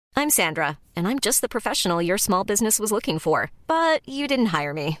I'm Sandra, and I'm just the professional your small business was looking for. But you didn't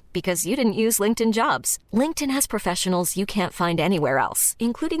hire me because you didn't use LinkedIn Jobs. LinkedIn has professionals you can't find anywhere else,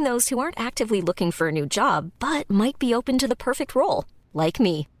 including those who aren't actively looking for a new job, but might be open to the perfect role, like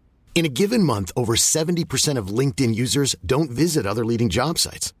me. In a given month, over 70% of LinkedIn users don't visit other leading job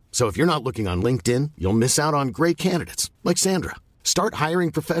sites. So if you're not looking on LinkedIn, you'll miss out on great candidates like Sandra. Start hiring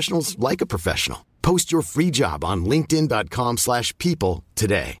professionals like a professional. Post your free job on linkedin.com/people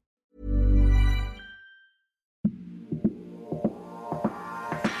today.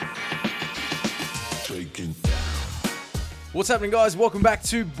 What's happening, guys? Welcome back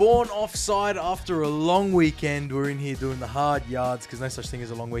to Born Offside. After a long weekend, we're in here doing the hard yards because no such thing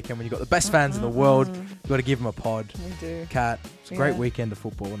as a long weekend when you've got the best fans in the world. You've got to give them a pod. We do. Cat. It's a great weekend of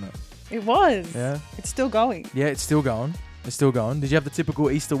football, wasn't it? It was. Yeah. It's still going. Yeah, it's still going. It's still going. Did you have the typical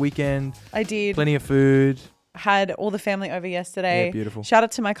Easter weekend? I did. Plenty of food. Had all the family over yesterday. Yeah, beautiful. Shout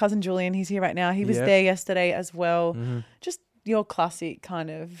out to my cousin Julian. He's here right now. He was there yesterday as well. Mm-hmm. Just your classic kind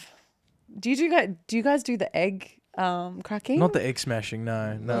of. Do you guys do the egg cracking? Not the egg smashing,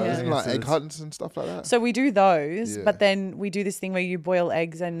 no. Yeah. Isn't like egg hunts and stuff like that? So we do those, Yeah. but then we do this thing where you boil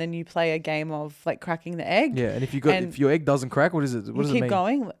eggs and then you play a game of like cracking the egg. Yeah, and if your egg doesn't crack, what is it? What does it mean? Keep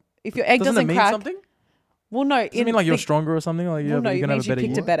going. If your egg Doesn't doesn't it mean crack, something? well, no. Does it mean like you're stronger or something? Like Well, no, you're it gonna means have a you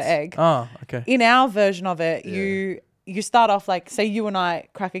better picked a better egg. Ah, okay. In our version of it, you start off like, say you and I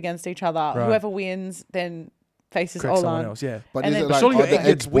crack against each other. Right. Whoever wins then faces Correct someone Olan. else, yeah. But And is then- it But like, surely are your the egg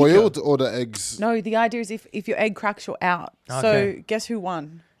gets eggs boiled weaker. or the eggs? No, the idea is if your egg cracks, you're out. Okay. So guess who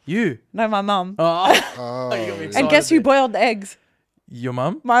won? You. No, my mum. Oh. You got me And excited guess who there. boiled the eggs? Your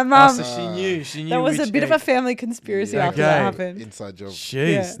mum? My Oh, mum. so she knew. She knew. That was a which bit of egg. a family conspiracy Yeah. after that Okay. happened. Inside job.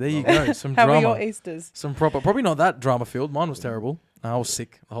 Jeez, Yeah. there you go. Some How drama. were your Easters? Some proper. Probably not that drama filled. Mine was terrible. I was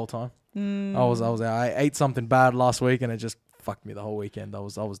sick the whole time. I ate something bad last week and it just fucked me the whole weekend. I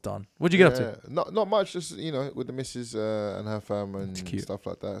was done. What'd you get up to? Not much. Just with the missus and her fam and cute. stuff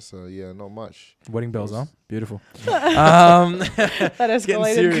like that. So yeah, not much. Wedding bells, huh? Beautiful. That It's getting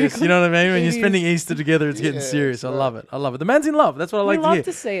escalated serious. quickly. You know what I mean? When It you're is. spending Easter together, it's getting Yeah, serious. I right. love it. I love it. The man's in love. That's what I We like love to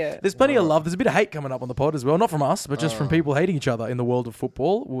to hear. see it. There's plenty of love. There's a bit of hate coming up on the pod as well. Not from us, but just from people hating each other in the world of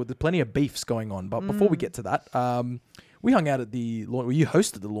football. Well, there's plenty of beefs going on. But before we get to that, we hung out at the launch. Well, you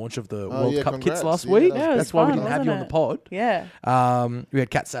hosted the launch of the World Cup congrats. kits last Yeah, week. that was Yeah, it was That's why we fun, didn't have you on wasn't the pod. Yeah. We had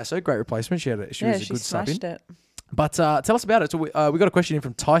Kat Sasso, great replacement. She was a She good sub in. smashed it. But tell us about it. So we got a question in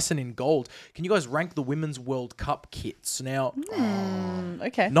from Tyson in Gold. Can you guys rank the Women's World Cup kits? Now,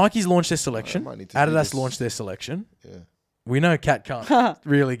 Okay. Nike's launched their selection. might need to do Adidas this. launched their selection. Yeah. We know Kat can't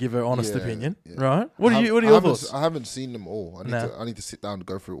really give her honest Yeah, opinion, yeah. right? What are your I haven't- thoughts? I haven't seen them all. No. I need to sit down and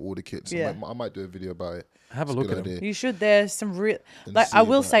go through all the kits. Yeah. I might do a video about it. Have a It's look good at them. idea. You should. There's some real, And like see I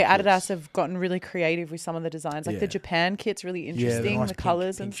will about say, the Adidas kits. have gotten really creative with some of the designs. Like Yeah. the Japan kit's really interesting, nice the pink-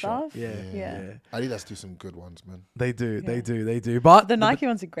 colors pink and shot. stuff. Yeah, Yeah. Adidas do some good ones, man. They do, they Yeah. do, they do. But The Nike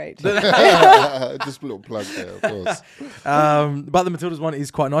ones are great. Just a little plug there, of course. but the Matildas one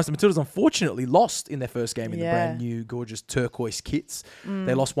is quite nice. The Matildas unfortunately lost in their first game in the Yeah. brand new, gorgeous turquoise kits.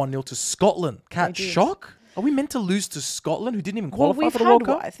 They lost 1-0 to Scotland. Cat, They did. shock? Are we meant to lose to Scotland, who didn't even Well, qualify we've for the World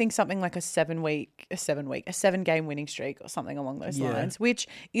had, Cup? I think something like a 7-game winning streak or something along those Yeah. lines, which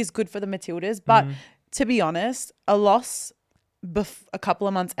is good for the Matildas. But to be honest, a loss a couple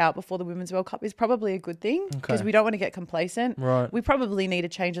of months out before the Women's World Cup is probably a good thing because Okay. we don't want to get complacent. Right. We probably need to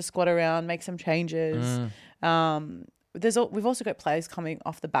change the squad around, make some changes. We've also got players coming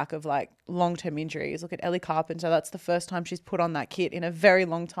off the back of like long-term injuries. Look at Ellie Carpenter. That's the first time she's put on that kit in a very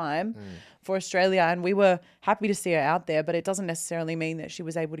long time for Australia. And we were happy to see her out there, but it doesn't necessarily mean that she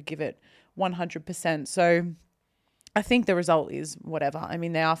was able to give it 100%. So I think the result is whatever. I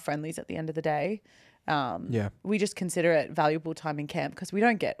mean, they are friendlies at the end of the day. Yeah. We just consider it valuable time in camp because we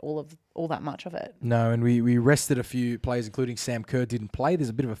don't get all that much of it. No, and we rested a few players, including Sam Kerr, didn't play. There's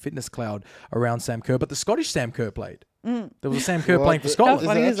a bit of a fitness cloud around Sam Kerr, but the Scottish Sam Kerr played. There was a Sam Kerr What? playing for How Scotland.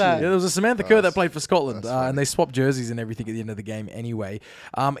 funny is that? Yeah, there was a Samantha Kerr that played for Scotland, that's funny. and they swapped jerseys and everything at the end of the game anyway.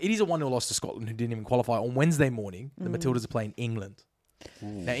 It is a 1-0 loss to Scotland, who didn't even qualify. On Wednesday morning, the Matildas are playing England.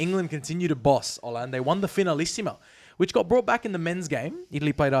 Now, England continue to boss, Olan. They won the Finalissima, which got brought back in the men's game.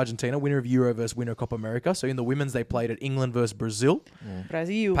 Italy played Argentina, winner of Euro versus winner of Copa America. So in the women's, they played at England versus Brazil.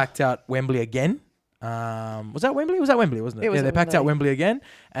 Brazil. Packed out Wembley again. Was that Wembley? Was that Wembley, wasn't it? It was Yeah, they at packed out Wembley. Wembley again.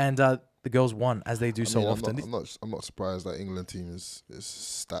 And the girls won, as they do so I mean, often. I'm not surprised that England team is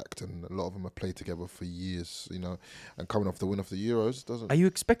stacked, and a lot of them have played together for years. And coming off the win of the Euros doesn't. Are you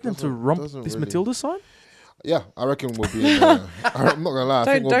expecting them to romp doesn't this really- Matilda side? Yeah, I reckon we'll be. I'm not gonna lie. I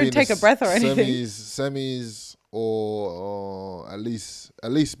think we'll Don't be in take the a breath or anything. Semis. or at least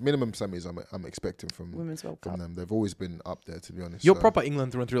minimum semis. I'm expecting from Women's World Cup. them. They've always been up there, to be honest. You're proper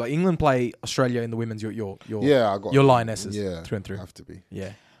England through and through. Like England play Australia in the women's. Your I got your lionesses through and through. Have to be.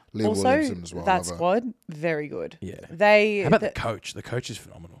 Yeah. Leah Also, Williamson as well. that squad, very good. Yeah. How How about the coach? The coach is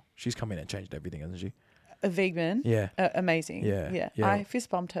phenomenal. She's come in and changed everything, hasn't she? A Vegan. Yeah. Amazing. Yeah. I fist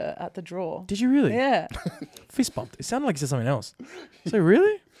bumped her at the draw. Did you really? Yeah. Fist bumped. It sounded like you said something else. So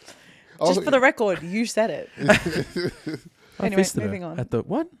really? Just for the record, you said it. I Anyway, fisted her moving on. At the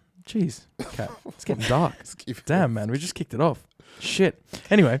what? Jeez. Cat. It's getting dark. Damn, man. We just kicked it off. Shit.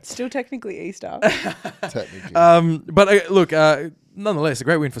 Anyway. Still technically Easter. Technically. Look, nonetheless, a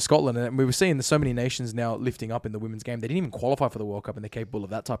great win for Scotland. And we were seeing there's so many nations now lifting up in the women's game. They didn't even qualify for the World Cup and they're capable of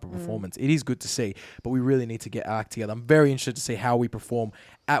that type of performance. It is good to see, but we really need to get our act together. I'm very interested to see how we perform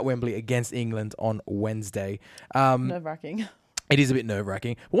at Wembley against England on Wednesday. Nerve-wracking. It is a bit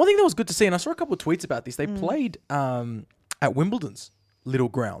nerve-wracking. But one thing that was good to see, and I saw a couple of tweets about this, they played at Wimbledon's little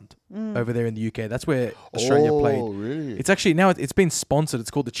ground over there in the UK. That's where Australia played. Oh, really? It's actually now it's been sponsored.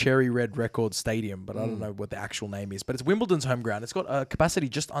 It's called the Cherry Red Records Stadium, but I don't know what the actual name is. But it's Wimbledon's home ground. It's got a capacity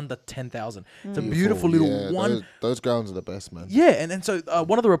just under 10,000. It's a beautiful little one. Those grounds are the best, man. Yeah, and so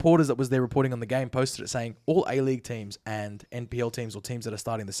one of the reporters that was there reporting on the game posted it saying all A-League teams and NPL teams or teams that are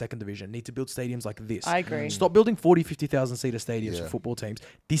starting the second division need to build stadiums like this. I agree. Stop building 40, 50,000 seater stadiums for football teams.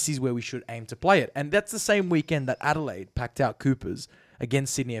 This is where we should aim to play it. And that's the same weekend that Adelaide packed out Coopers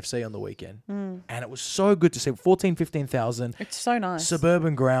against Sydney FC on the weekend. And it was so good to see 14, 15,000. It's so nice.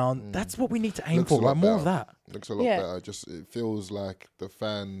 Suburban ground. That's what we need to aim Looks for, a lot right? More of better. that. Looks a lot better. It feels like the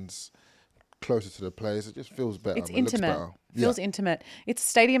fans closer to the players. It just feels better. It's It looks intimate. better. Feels intimate. It's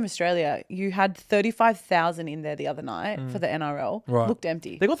Stadium Australia. You had 35,000 in there the other night for the NRL. Right. Looked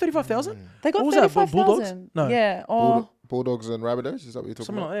empty. They got 35,000? They got What was that, 35,000. Bulldogs? No. Yeah. Or Bulldogs and Rabbitohs? Is that what you're talking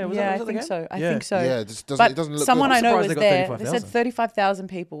Something about? like that. Was yeah, that I the think game? so. I Yeah. think so. Yeah, it just doesn't, But it doesn't look someone good. I know surprised was they got there. They 35,000. said 35,000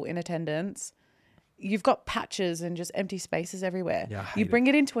 people in attendance. You've got patches and just empty spaces everywhere. Yeah, I hate you bring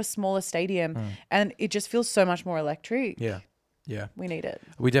it into a smaller stadium and it just feels so much more electric. Yeah. Yeah. We need it.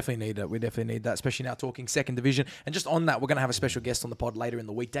 We definitely need it. We definitely need that, especially now talking second division. And just on that, we're going to have a special guest on the pod later in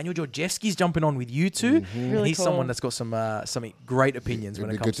the week. Daniel Georgievsky's jumping on with you two. And Really he's cool. someone that's got some great opinions when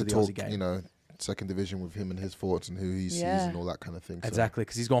it It'd be comes good to to the talk, Aussie game. you know, second division with him and his thoughts and who he sees and all that kind of thing. So. Exactly,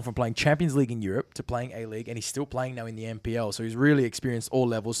 because he's gone from playing Champions League in Europe to playing A-League, and he's still playing now in the NPL. So he's really experienced all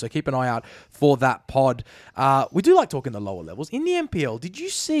levels. So keep an eye out for that pod. We do like talking the lower levels. In the NPL, did you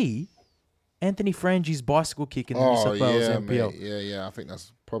see Anthony Frangi's bicycle kick in the New South Wales NPL? Mate. Yeah. I think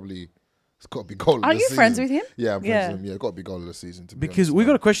that's probably... It's got to be goal of the Are you season. friends with him? Yeah, I'm friends with him. Yeah, got to be goal of the season. To be Because honest, we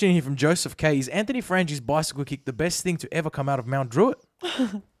got a question here from Joseph K. Is Anthony Frangi's bicycle kick the best thing to ever come out of Mount Druitt?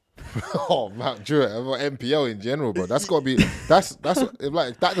 Oh, Mount Druitt, NPL in general, bro. That's got to be. That's if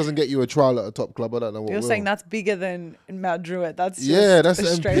like that doesn't get you a trial at a top club. I don't know what. You're will. saying that's bigger than Mount Druitt. That's just that's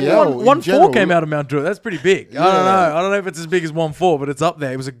Australia. NPL. 1-4 came out of Mount Druitt. That's pretty big. I don't know if it's as big as 1-4, but it's up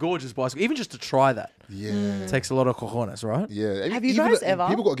there. It was a gorgeous bicycle. Even just to try that. Yeah. Takes a lot of cojones, right? Yeah. Have you guys ever?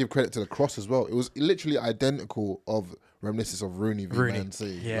 People got to give credit to the cross as well. It was literally identical of reminiscence of Rooney v Rooney. Man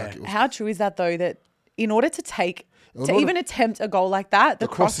City. Yeah. Like, it was, How true is that though? That in order to take In to order- even attempt a goal like that, the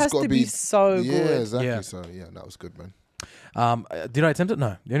cross has gotta to be so yeah, good. exactly. Yeah. So yeah, that was good, man. Did I attempt it?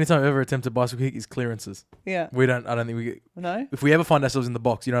 No. The only time I've ever attempted bicycle kick is clearances. Yeah. I don't think we... No. If we ever find ourselves in the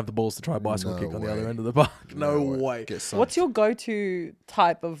box, you don't have the balls to try a bicycle No kick on the way. other end of the park. No way. Get subbed. What's your go-to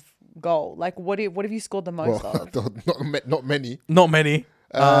type of goal? Like, what have you scored the most of? not many. Not many.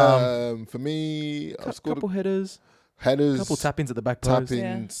 For me, I've scored Couple headers. headers, Couple tap-ins at the back post.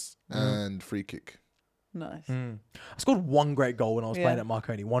 tap-ins, and free kick. Nice. I scored one great goal when I was Yeah. playing at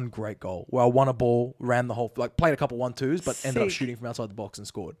Marconi. One great goal where I won a ball, ran the whole, like played a couple 1-2s, but ended up Sick. shooting from outside the box and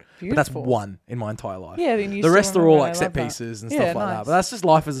scored. Beautiful. But that's one in my entire life. Yeah, then you The still rest are all remember. like I set love that. pieces and Yeah, stuff like that. nice. But that's just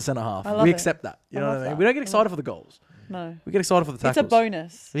life as a centre half. I love We it. accept that. You I know what love I mean? that. We don't get excited for the goals. No. We get excited for the tackles. It's a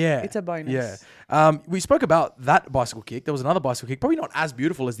bonus. Yeah. It's a bonus. Yeah. We spoke about that bicycle kick. There was another bicycle kick, probably not as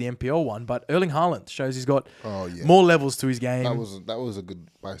beautiful as the NPL one, but Erling Haaland shows he's got more levels to his game. That was a good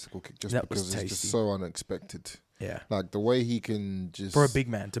bicycle kick just That because was it's tasty. just so unexpected. Yeah. Like the way he can just For a big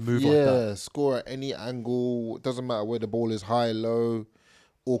man to move like that. score at any angle. It doesn't matter where the ball is, high, low,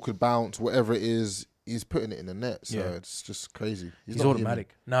 awkward bounce, whatever it is. He's putting it in the net, so it's just crazy. He's not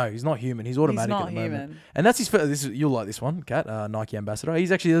automatic. No, he's not human. He's automatic not at the moment. human. And that's his first. You'll like this one, Kat, Nike ambassador.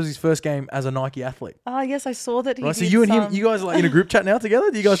 He's actually, that was his first game as a Nike athlete. Ah, yes, I saw that he Right, so did you and some... him, you guys are like in a group chat now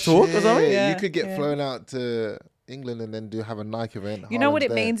together? Do you guys talk or something? Yeah, you could get yeah. flown out to England and then have a Nike event. You know what Haaland's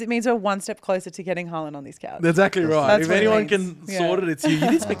it there. means? It means we're one step closer to getting Haaland on this couch. That's exactly right. That's If what it anyone means. can sort it, it's you. You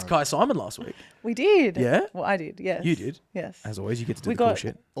did speak to Kai Simon last week. We did. Yeah? Well, I did. Yes. You did. Yes. As always, you get to do We the cool got-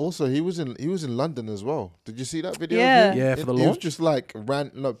 shit. Also, he was in London as well. Did you see that video? Yeah. Of him? Yeah, for the He was launch? just like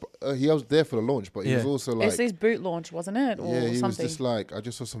he was there for the launch, but he was Yeah. also like It's his boot launch, wasn't it? Or yeah, he was something. just like I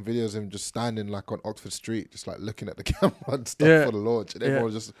just saw some videos of him just standing like on Oxford Street, just like looking at the camera and stuff Yeah. for the launch, and everyone Yeah.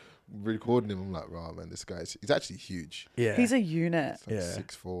 was just recording him. I'm like, wow, man, this he's actually huge. Yeah. He's a unit. Like Yeah.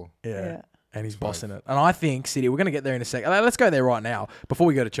 6'4". Yeah. Yeah. And he's bossing it. And I think City, we're going to get there in a second. Let's go there right now. Before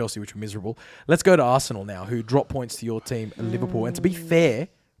we go to Chelsea, which were miserable, let's go to Arsenal now, who dropped points to your team and Liverpool. And to be fair,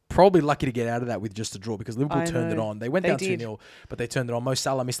 probably lucky to get out of that with just a draw because Liverpool I turned it know. on. They went They down did. 2-0, but they turned it on. Mo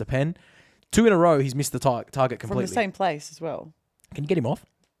Salah missed a pen. 2 in a row, he's missed the target From completely. the same place as well. Can you get him off?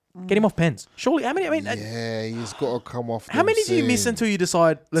 Get him off pens. Surely, how many? I mean, Yeah, he's got to come off. how many do you miss until you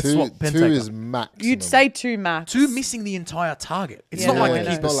decide, let's swap pen Two taker? is max. You'd say 2 max. 2 missing the entire target. It's Yeah, not like I the know.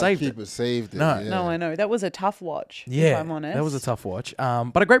 keeper It's not like saved it. keeper saved it. No. yeah. No, I know. That was a tough watch, if Yeah, I'm honest. that was a tough watch.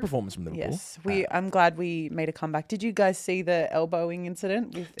 But a great performance from Liverpool. Yes. I'm glad we made a comeback. Did you guys see the elbowing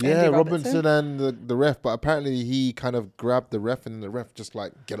incident with Yeah, Andy Robinson and the ref, but apparently he kind of grabbed the ref and then the ref just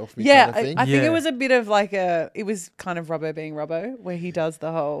like get off me Yeah, kind of thing. I think Yeah. it was a bit of like it was kind of Robbo being Robbo, where he does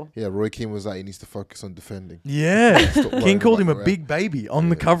the whole... Yeah, Roy Keane was like he needs to focus on defending. Yeah, Stop worrying King called him about a the big baby on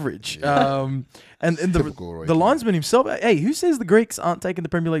the coverage. And Typical Roy the Keane. linesman himself, hey, who says the Greeks aren't taking the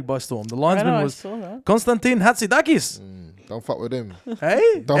Premier League by storm? The linesman I was saw that. Konstantin Hatzidakis. Don't fuck with him.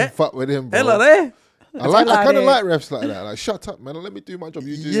 Hey, Don't fuck with him, bro. Ella there. I kind of Laddie. like refs like that. Like, shut up, man. Let me do my job.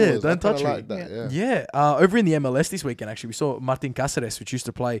 You do Yeah, yours. don't I kinda touch me. like that. Yeah. Yeah, over in the MLS this weekend, actually, we saw Martin Cáceres, which used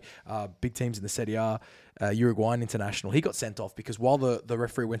to play big teams in the Serie A, Uruguayan international. He got sent off because while the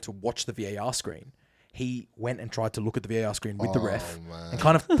referee went to watch the VAR screen, he went and tried to look at the VAR screen with the ref man. and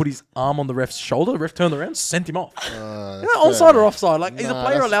kind of put his arm on the ref's shoulder. The ref turned around, sent him off. That's Onside fair. or offside? Like, is a Nah,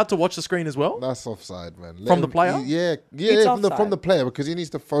 player that's- allowed to watch the screen as well? That's offside, man. Let From the him- player? Yeah, It's from offside. the player because he needs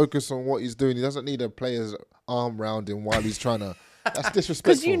to focus on what he's doing. He doesn't need a player's arm round him while he's trying to. That's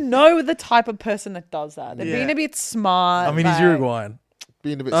disrespectful. Because you know the type of person that does that. They're Yeah. being a bit smart. I mean, he's like- Uruguayan.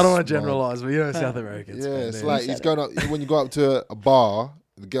 Being a bit I don't want to smart. generalize, but you know South Americans. Yeah, man, it's they're- like he's going up when you go up to a bar.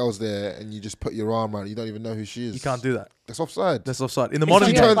 The girl's there, and you just put your arm around. You don't even know who she is. you can't do that. That's offside. That's offside. In the It's modern not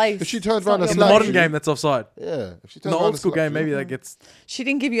If she your game, place. if she turns It's around not and in your the slaps modern you- game, that's offside. yeah. If she In turns the around old and school slaps game, you- maybe that gets. She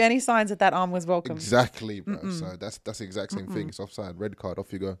didn't give you any signs that that arm was welcome. Exactly, bro. So that's the exact same thing. It's offside. Red card.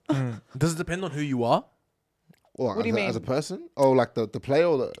 Off you go. Does it depend on who you are? What do you as a mean? person? Oh, like the player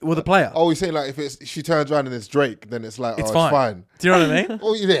or the. Well, the player. Oh, you're saying like if she turns around and it's Drake, then it's like It's oh, fine. it's fine. Do you know what I mean?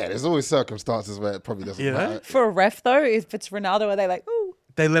 Oh yeah, there's always circumstances where it probably doesn't You know? matter. For a ref, though, if it's Ronaldo, are they like, ooh,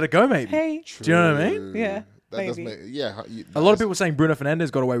 They let it go, maybe. hey? Do you know what I mean? True. Yeah, That does maybe. make yeah. A lot of people were saying Bruno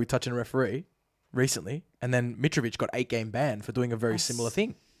Fernandes got away with touching a referee recently, and then Mitrovic got 8-game ban for doing a very similar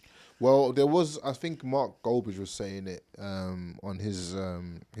thing. Well, there was I think Mark Goldbridge was saying it on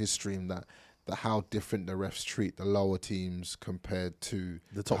his stream that how different the refs treat the lower teams compared to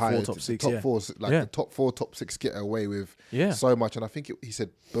The top higher four, top the six, top yeah. four, like Yeah. the top 4, top 6 get away with Yeah. so much. And I think he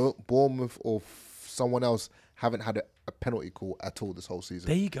said Bournemouth or someone else haven't had a penalty call at all this whole season,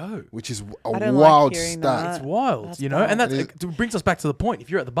 There you go. which is I a don't like wild hearing stat. that. It's wild, That's you know? bad. And that And it brings us back to the point. If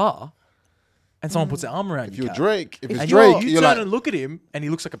you're at the bar and someone puts their arm around If you, you're Drake, if it's and Drake, you you're turn like, and look at him and he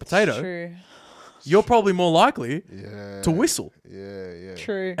looks like a potato, True, you're probably more likely yeah, to whistle yeah.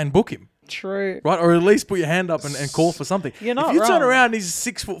 true, and book him. true. Right, or at least put your hand up and call for something. You're not if you turn wrong. around, he's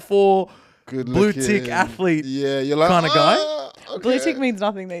a 6'4", Good blue looking. tick athlete. Yeah, you're like kinda guy. Okay. Blue tick means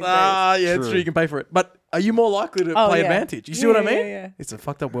nothing these days. Yeah, it's True. true. You can pay for it. But are you more likely to Oh, play yeah. advantage? You see Yeah, what I yeah, mean? yeah. It's a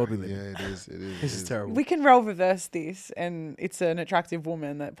fucked up world we live in. Yeah, it is. It is. This is terrible. We can role reverse this, and it's an attractive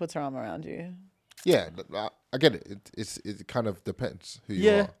woman that puts her arm around you. Yeah, I get it. It kind of depends who you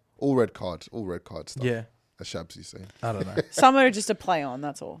Yeah. are. All red cards stuff. Yeah, As Shabsy's saying. I don't know. Some are just a play on.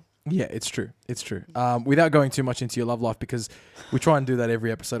 That's all. Yeah, it's true. It's true. Without going too much into your love life, because we try and do that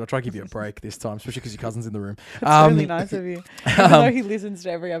every episode. I'll try to give you a break this time, especially because your cousin's in the room. It's really nice of you. Even though he listens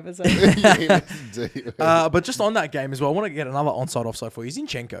to every episode. But just on that game as well, I want to get another onside offside for you.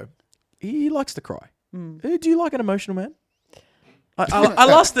 Zinchenko, he likes to cry. Do you like an emotional man? I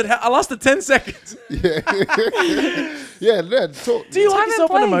lasted 10 seconds. Yeah, talk. Do you like Time and yourself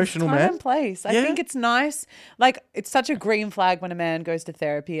an place, emotional time man? and place. I Yeah? think it's nice. Like, it's such a green flag when a man goes to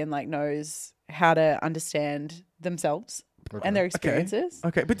therapy and like knows how to understand themselves and their experiences.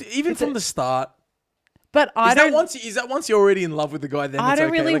 Okay, but even It's from a- the start, But I is that don't. once you're already in love with the guy? Then I it's don't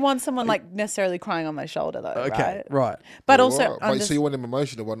okay. really Like, want someone like necessarily crying on my shoulder though. Okay, right? right. But also, But so you want him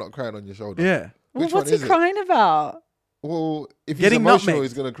emotional but not crying on your shoulder. Yeah. well, Which what's one he is it? crying about? Well, if he's Getting emotional, nutmegged.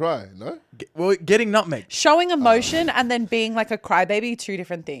 he's gonna cry. No. Getting nutmeg. Showing emotion and then being like a crybaby, two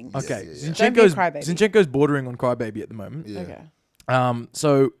different things. Okay, Don't be a Zinchenko's crybaby. Zinchenko's bordering on crybaby at the moment. Yeah. Okay.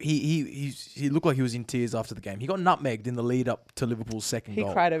 So he looked like he was in tears after the game. He got nutmegged in the lead up to Liverpool's second He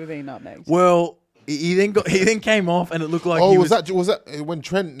goal. cried over being nutmegged. Well, he then came off, and it looked like Oh, he was that when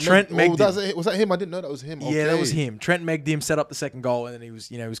Trent megged him. was that him? I didn't know that was him. Yeah, that was Okay. him. Trent megged him, set up the second goal, and then he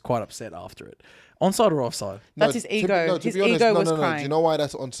was quite upset after it. Onside or offside? That's his ego. To His be honest, ego was Do crying. you know why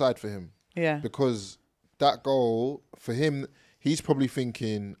that's onside for him? Yeah. Because that goal for him, he's probably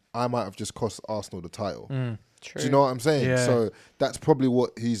thinking, I might have just cost Arsenal the title. True. Do you know what I'm saying? Yeah. So that's probably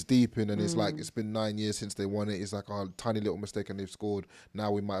what he's deep in, and it's Mm. like it's been 9 years since they won it. It's like a tiny little mistake, and they've scored.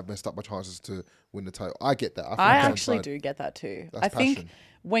 Now we might have messed up our chances to win the title. I get that. think I that's actually onside. do get that too. That's I think passion.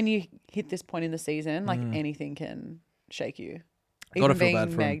 when you hit this point in the season, like anything can shake you. Gotta Even feel being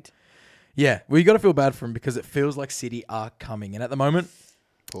bad for him. megged. Yeah, well, you got to feel bad for him because it feels like City are coming, and at the moment,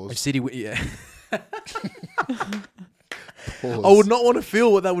 Pause. if City, yeah, Pause. I would not want to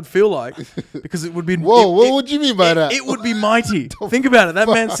feel what that would feel like because it would be. Whoa, it- what it- would you mean by that? It would be mighty. Think about it. That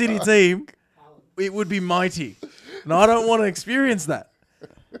Man City team, it would be mighty. And I don't want to experience that.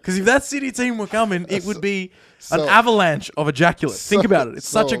 Because if that City team were coming, it would be an So- avalanche of ejaculate. Think about it. It's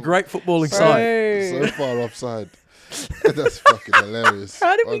such a great footballing side. Bro. So far offside. That's fucking hilarious.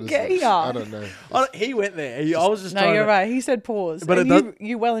 How did we get here? I don't know. He went there. I was just No, trying you're to, right. He said pause. But And it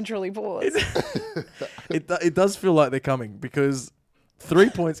you well and truly paused. It does feel like they're coming because 3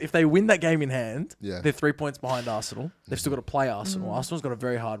 points, if they win that game in hand, Yeah. they're 3 points behind Arsenal. They've still got to play Arsenal. Arsenal's got a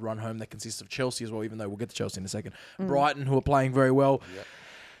very hard run home that consists of Chelsea as well, even though we'll get to Chelsea in a second. Brighton, who are playing very well.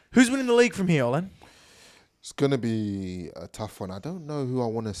 Who's winning the league from here, Olan? It's going to be a tough one. I don't know who I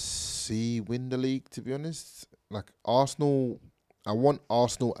want to see win the league, to be honest. Like Arsenal, I want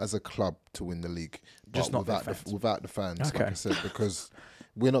Arsenal as a club to win the league. Just but not their fans. without the fans, Okay. like I said, because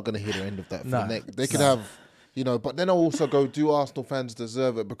we're not going to hear the end of that. No. They could have, but then I also go, do Arsenal fans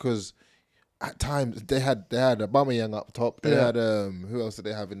deserve it? Because at times they had Aubameyang up top. They had, who else did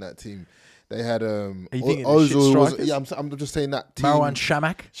they have in that team? They had Are you thinking the Ozil shit was, strikers? I'm just saying that team. Marwan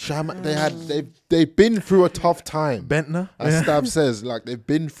Shamak? They've been through a tough time. Bentner? As Stav says, like they've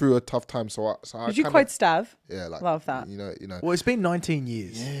been through a tough time. So I Did you kinda- quote Stav? Yeah, like Love that. You know. Well, it's been 19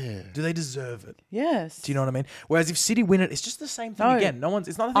 years. Yeah. Do they deserve it? Yes. Do you know what I mean? Whereas if City win it, it's just the same thing No. again.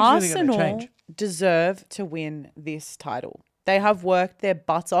 It's not a thing really going to Arsenal change. deserve to win this title. They have worked their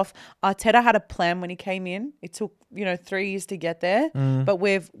butts off. Arteta had a plan when he came in. It took 3 years to get there, but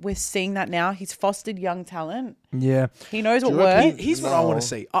we're seeing that now. He's fostered young talent. Yeah. He knows what you reckon works. Here's what I want to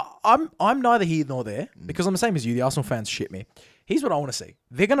see. I'm neither here nor there because I'm the same as you. The Arsenal fans shit me. Here's what I want to see.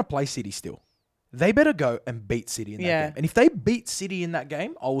 They're going to play City still. They better go and beat City in that Yeah. game. And if they beat City in that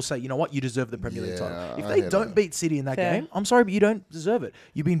game, I will say, you know what, you deserve the Premier League title. If I they hear don't that. beat City in that Fair. game, I'm sorry, but you don't deserve it.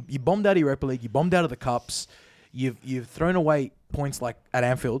 You bombed out of Europa League. You bombed out of the cups. You've thrown away points like at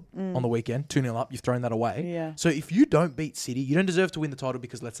Anfield on the weekend, 2-0 up. You've thrown that away. Yeah. So if you don't beat City, you don't deserve to win the title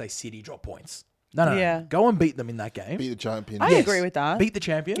because let's say City drop points. No. Yeah. Go and beat them in that game. Beat the champion. I Yes. agree with that. Beat the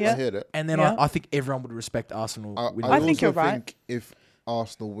champions. Yeah. I hear that. And then Yeah. I think everyone would respect Arsenal winning. I think also you're right. think if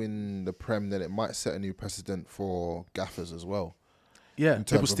Arsenal win the Prem, then it might set a new precedent for gaffers as well. yeah, In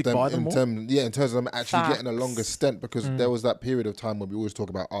people terms of stick them, by them in more. terms of them actually getting a Facts. longer stint, because there was that period of time when we always talk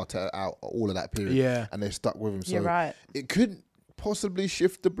about Arteta out, all of that period, Yeah. and they stuck with him. So You're right. it could possibly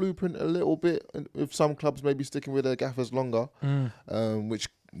shift the blueprint a little bit, with some clubs maybe sticking with their gaffers longer, which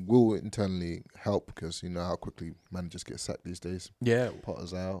will internally help, because you know how quickly managers get sacked these days. Yeah.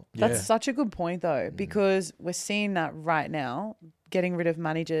 Potter's out. That's Yeah. such a good point, though, because we're seeing that right now, getting rid of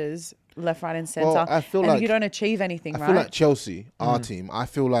managers left, right, and centre. I feel and like- you don't achieve anything, I right? feel like Chelsea, our team, I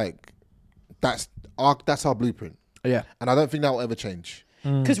feel like that's our blueprint, Yeah. and I don't think that will ever change.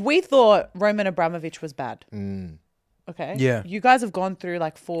 Because we thought Roman Abramovich was bad. Okay. Yeah. You guys have gone through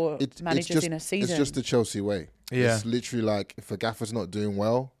like four It's managers just, in a season. It's just the Chelsea way. Yeah. It's literally like, if a gaffer's not doing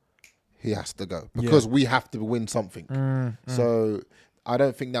well, he has to go, because we have to win something. So I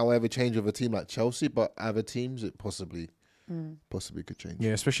don't think that will ever change with a team like Chelsea, but other teams it possibly could change.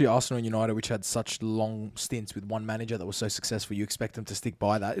 Yeah, especially Arsenal and United, which had such long stints with one manager that was so successful. You expect them to stick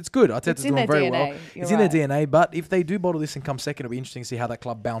by that. It's good. Arteta's in doing their very DNA. well. You're It's in their right. DNA. But if they do bottle this and come second, it'll be interesting to see how that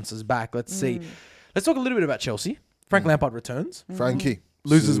club bounces back. Let's see. Let's talk a little bit about Chelsea. Frank Lampard returns, Frankie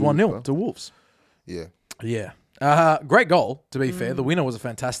loses Super. 1-0 to Wolves. Yeah. Yeah. Great goal, to be fair. The winner was a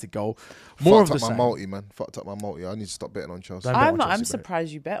fantastic goal. More Fucked of up the my same. multi, man. Fucked up my multi. I need to stop betting on Chelsea. Don't bet on Chelsea, I'm bro.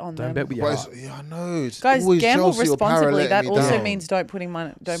 surprised you bet on Don't them. bet with your But heart. I know. It's Guys, always gamble Chelsea or Para responsibly. letting That me also down. means don't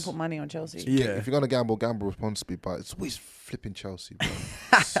put money on Chelsea. If you're gonna gamble responsibly. But it's always flipping Chelsea, bro.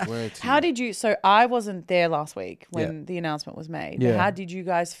 Swear to How you. did you? So I wasn't there last week when the announcement was made. But Yeah. how did you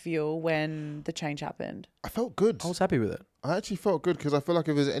guys feel when the change happened? I felt good. I was happy with it. I actually felt good because I feel like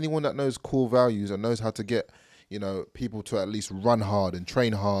if there's anyone that knows core values and knows how to get, people to at least run hard and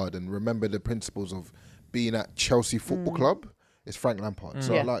train hard and remember the principles of being at Chelsea Football Club, it's Frank Lampard.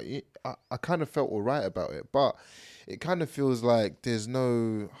 So Yeah. I kind of felt all right about it, but it kind of feels like there's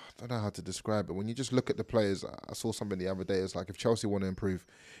no, I don't know how to describe it. When you just look at the players, I saw something the other day. It's like if Chelsea want to improve,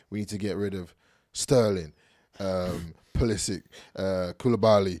 we need to get rid of Sterling, Pulisic,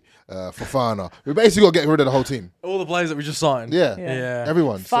 Koulibaly, Fofana. We basically got to get rid of the whole team. All the players that we just signed. Yeah, Yeah.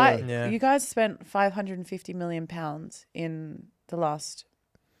 everyone. Yeah. You guys spent £550 million in the last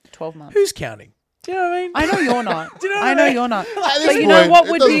 12 months. Who's counting? Do you know what I mean? I know you're not. Do you know what I I know mean? you're not. At But this you know point, what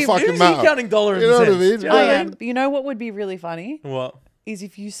it would doesn't be? fucking Who's matter. he counting dollars You know and what I mean? cents? Do you know I what I am. mean? But you know what would be really funny What? is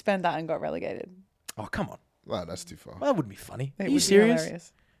if you spent that and got relegated. Oh, come on. Nah, that's too far. Well, that wouldn't be funny. It Are would you be serious?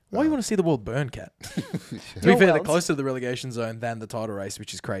 hilarious. Why do you want to see the world burn, Cat? To be Your fair, they're world. closer to the relegation zone than the title race,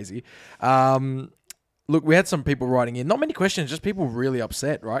 which is crazy. Look, we had some people writing in. Not many questions, just people really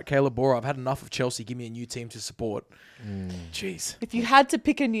upset, right? Caleb Bora, I've had enough of Chelsea. Give me a new team to support. Jeez. If you had to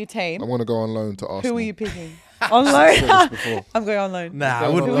pick a new team, I want to go on loan to Arsenal. who are you picking? On loan? Said this before. I'm going on loan. Nah, I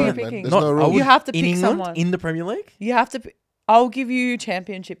There's wouldn't. Who are you loan, man. picking? There's Not- no I rules. would- You have to in pick England, someone. in the Premier League? You have to. I'll give you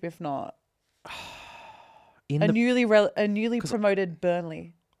championship if not. In A the newly promoted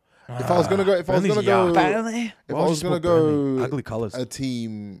Burnley. If I was gonna go, Burnley's go, yuck. Burnley. if Why I would was you gonna support Burnley? go Ugly colours. a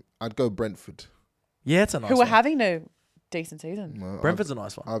team, I'd go Brentford. Yeah, it's a nice Who one. are having a decent season. No, Brentford's a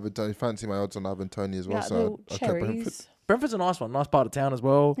nice one. I fancy my odds on Ivan Toney as well, Yeah, so little I'd go Brentford. cherries. Brentford's a nice one. Nice part of town as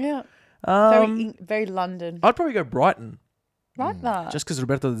well. Yeah. Um, Very London. I'd probably go Brighton, Like that. just because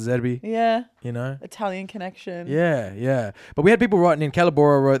Roberto De Zerbi, Yeah. you know? Italian connection. Yeah, yeah. But we had people writing in.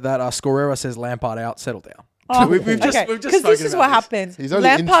 Calabora wrote that Scorera says Lampard out, settle down. Oh, We've just okay. spoken Because this is what about this. happens. He's only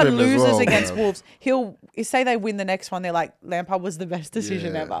Lampard interim as loses well, against man. Wolves. He'll say they win the next one. They're like, Lampard was the best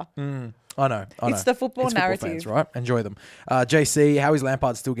decision Yeah. ever. I know. It's the football narrative. Fans, right? Enjoy them. JC, how is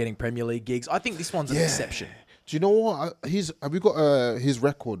Lampard still getting Premier League gigs? I think this one's an exception. Do you know what? Have you got his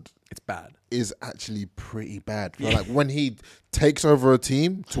record It's bad. is actually pretty bad. Like when he takes over a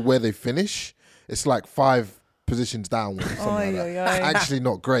team to where they finish, it's like 5 positions down. Or something like that. Oy, oy, oy. Actually,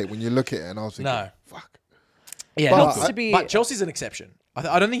 not great when you look at it. And I was thinking, No. fuck. Yeah, But not I- good. to be- But Chelsea's an exception.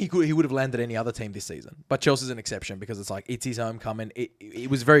 I don't think he would have landed any other team this season. But Chelsea's an exception because it's like it's his homecoming. It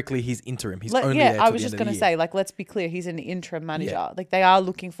was very clear he's interim. He's only there I till was the just end of going the to year. say, like, let's be clear. He's an interim manager. Yeah. Like, they are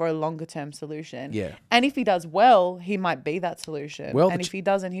looking for a longer term solution. Yeah. And if he does well, he might be that solution. Well, and the if he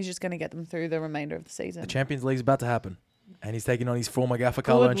doesn't, he's just going to get them through the remainder of the season. The Champions League's about to happen, and he's taking on his former gaffer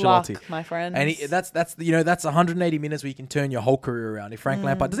Carlo Good Ancelotti. luck, my friends. And that's 180 minutes where you can turn your whole career around. If Frank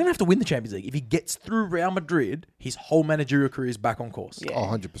Lampard doesn't even have to win the Champions League, if he gets through Real Madrid, his whole managerial career is back on course. Yeah. Oh,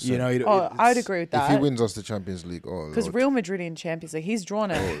 100%. You know, I'd agree with If he that. wins us the Champions League, Because Real Madrid in Champions League, he's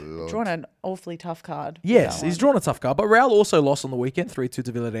drawn an awfully tough card. with Yes, that he's one. drawn a tough card. But Real also lost on the weekend, 3-2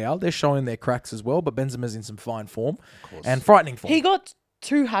 to Villarreal. They're showing their cracks as well, but Benzema's in some fine form and frightening form. He got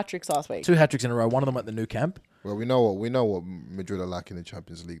 2 hat-tricks last week. 2 hat-tricks in a row, one of them at the new camp. Well, we know what Madrid are like in the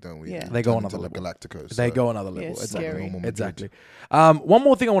Champions League, don't we? Yeah. They go Turn another into the level. Galacticos. They so- go another level. Yeah, Exactly. scary. Normal Madrid. Exactly. One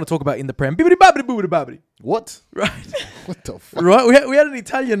more thing I want to talk about in the Prem. Bibbidi-bobbidi-boobidi-bobbidi. What? Right. What the fuck? Right, we had an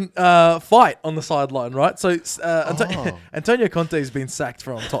Italian fight on the sideline, right? So Antonio Conte has been sacked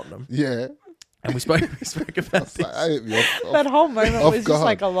from Tottenham, Yeah. and we spoke about this. I hit me off. That whole moment Off was just guard.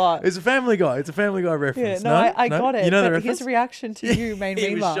 like a lot. It's a Family Guy. It's a Family Guy Yeah, reference. no, I got it. You know the but reference? his reaction to you made He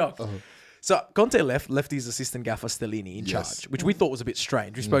me was laugh. shocked. So Conte left his assistant gaffer Stellini in Yes. charge, which we thought was a bit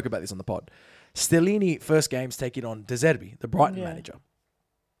strange. We spoke about this on the pod. Stellini first game's taking on De Zerbi, the Brighton Yeah. manager.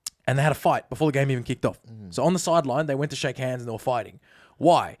 And they had a fight before the game even kicked off. So on the sideline, they went to shake hands and they were fighting.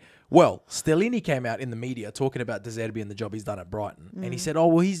 Why? Well, Stellini came out in the media talking about De Zerbi and the job he's done at Brighton. And he said, oh,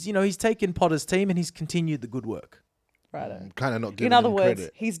 well, he's taken Potter's team and he's continued the good work. Right. Kind of not giving In other him words,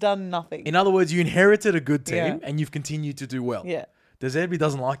 credit. he's done nothing. In other words, you inherited a good team Yeah. and you've continued to do well. Yeah. De Zerbi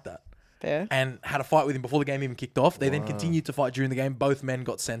doesn't like that. Fair. And had a fight with him before the game even kicked off. They then continued to fight during the game. Both men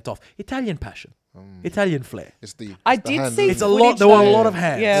got sent off. Italian passion. Italian flair. It's the I it's the did hands, see isn't It's it? a footage lot. There were a though. lot of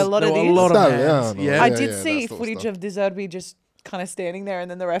hands. Yeah, a lot there of were these. a lot of Italiano. hands. Yeah. I Yeah, did yeah, see that sort of footage stuff. of De Zerbi just kind of standing there, and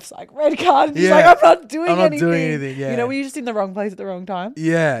then the ref's like, red card. And he's Yeah. like, I'm not doing I'm not anything. doing anything, yeah. You know, were you just in the wrong place at the wrong time?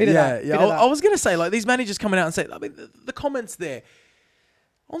 Yeah, Bit of yeah, that, yeah. bit of that. I was going to say, like, these managers coming out and say, I mean, the comments there,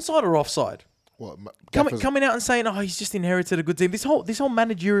 onside or offside, What, coming out and saying, oh, he's just inherited a good team. This whole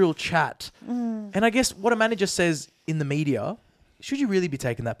managerial chat, and I guess what a manager says in the media, should you really be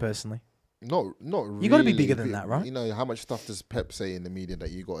taking that personally? Not really. You got to be bigger than that, right? You know, how much stuff does Pep say in the media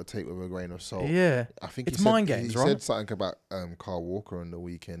that you got to take with a grain of salt? Yeah. I think it's he said, mind games, he right? said something about Carl Walker on the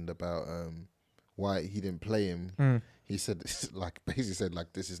weekend about why he didn't play him. He said, basically said,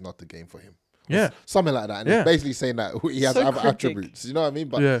 this is not the game for him. Yeah. Something like that. And it's basically saying that he has So other cryptic. attributes. You know what I mean?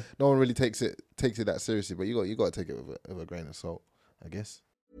 But no one really takes it that seriously. But you got to take it with a grain of salt, I guess.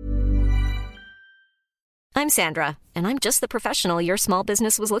 I'm Sandra, and I'm just the professional your small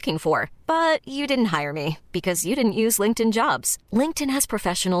business was looking for. But you didn't hire me because you didn't use LinkedIn Jobs. LinkedIn has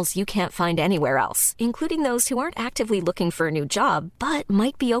professionals you can't find anywhere else, including those who aren't actively looking for a new job, but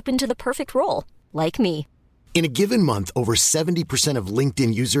might be open to the perfect role, like me. In a given month, over 70% of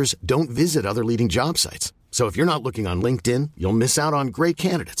LinkedIn users don't visit other leading job sites. So if you're not looking on LinkedIn, you'll miss out on great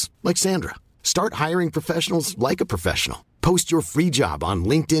candidates like Sandra. Start hiring professionals like a professional. Post your free job on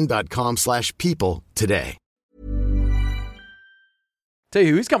linkedin.com/people today. Tell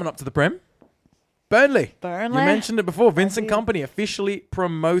you who's coming up to the Prem. Burnley. Burnley. You mentioned it before. Vincent Kompany officially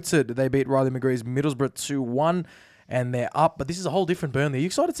promoted. They beat Riley McGree's Middlesbrough 2-1. And they're up, but this is a whole different Burnley. Are you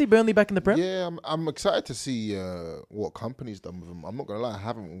excited to see Burnley back in the Prem? Yeah, I'm excited to see what Company's done with them. I'm not gonna lie, I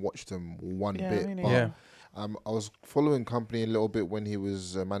haven't watched them one bit. me But neither. I was following Company a little bit when he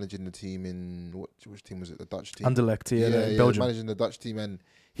was managing the team in which team was it? The Dutch team. Anderlecht, Yeah, Belgium. managing the Dutch team, and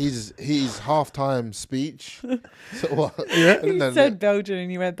his halftime speach. So what? Yeah. You said Belgium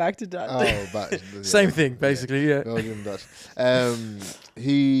and you went back to Dutch. Oh, but Same thing, basically, yeah. Belgium, Dutch.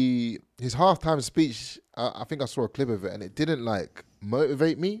 His halftime speech. I think I saw a clip of it, and it didn't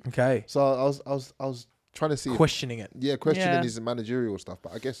motivate me. Okay. So I was trying to see Questioning it. questioning his managerial stuff.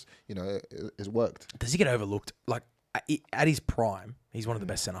 But I guess it's worked. Does he get overlooked? At his prime, he's one of the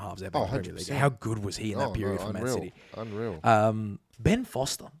best centre halves ever in the Premier League. 100%. How good was he in that period for Man City? Unreal. Ben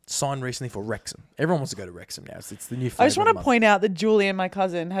Foster signed recently for Wrexham. Everyone wants to go to Wrexham now. It's the new. I just want favourite to month. point out that Julian, my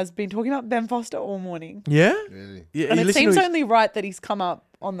cousin, has been talking about Ben Foster all morning. Yeah. Really? Yeah. And you it listen seems to his- only right that he's come up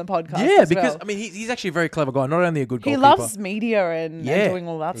on the podcast. Yeah, as because well. he's actually a very clever guy. Not only a good He goalkeeper. loves media and doing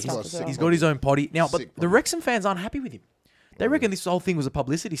all that He's stuff got as well. He's got his own potty now, but Sick the potty. Wrexham fans aren't happy with him. They reckon this whole thing was a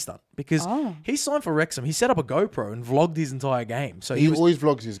publicity stunt because he signed for Wrexham. He set up a GoPro and vlogged his entire game. So He was always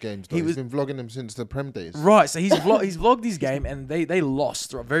vlogs his games. Though. he was- He's been vlogging them since the Prem days. right. So he's vlogged his game, and they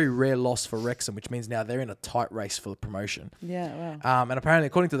lost, a very rare loss for Wrexham, which means now they're in a tight race for the promotion. Yeah, wow. And apparently,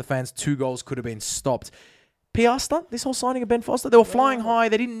 according to the fans, 2 goals could have been stopped. PR stunt. This whole signing of Ben Foster. They were flying high.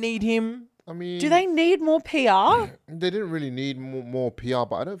 They didn't need him. I mean, Do they need more PR? They didn't really need more PR,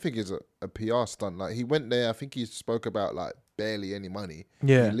 but I don't think it's a PR stunt. He went there. I think he spoke about barely any money.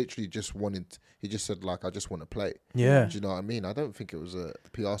 Yeah. He literally just wanted. He just said I just want to play. Yeah. Do you know what I mean? I don't think it was a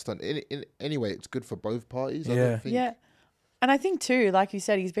PR stunt. Anyway, it's good for both parties. I Yeah. don't think. Yeah. And I think too, like you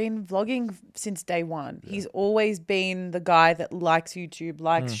said, he's been vlogging since day one. He's always been the guy that likes YouTube,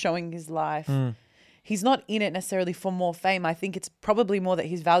 likes showing his life. He's not in it necessarily for more fame. I think it's probably more that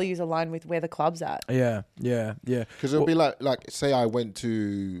his values align with where the club's at. Yeah. Because it'll be say I went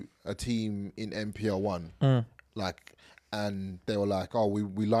to a team in MPL 1, and they were like, oh,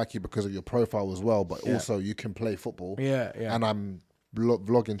 we like you because of your profile as well, but also you can play football. Yeah. And I'm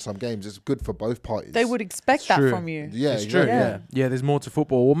vlogging some games. It's good for both parties. They would expect that true. from you. Yeah, It's true. exactly. Yeah. There's more to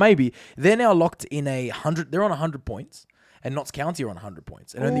football. Well, maybe they're now locked in 100. They're on 100 points, and Notts County are on 100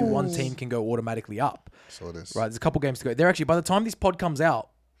 points, and only one team can go automatically up. So this. Right. There's a couple games to go. They're actually, by the time this pod comes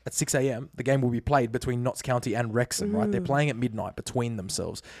out at 6 a.m., the game will be played between Notts County and Wrexham. Right. They're playing at midnight between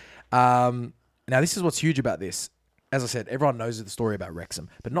themselves. Now, this is what's huge about this. As I said, everyone knows the story about Wrexham,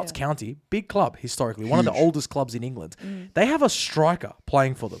 but Notts County, big club historically, one of the oldest clubs in England. They have a striker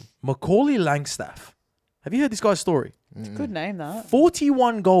playing for them, Macaulay Langstaff. Have you heard this guy's story? It's a good name, that.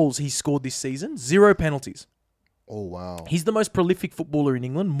 41 goals he scored this season, 0 penalties. Oh, wow. He's the most prolific footballer in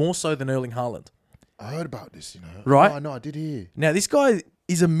England, more so than Erling Haaland. I heard about this, Right? Oh, no, I did hear. Now, this guy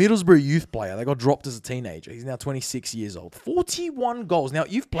is a Middlesbrough youth player. They got dropped as a teenager. He's now 26 years old. 41 goals. Now,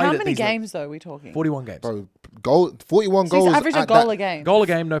 you've played How at many these games, though, are we talking? 41 games. Bro, 41 So he's goals. average a at goal that- a game. Goal a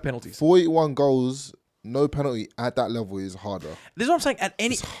game, no penalties. 41 goals, no penalty at that level is harder. This is what I'm saying.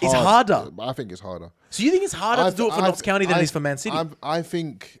 It's harder. I think it's harder. So you think it's harder to do it for Notts County than it is for Man City? I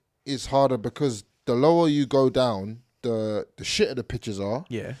think it's harder because the lower you go down, the shitter the pitches are.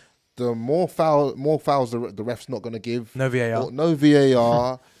 Yeah. The more fouls the ref's not going to give. No VAR. No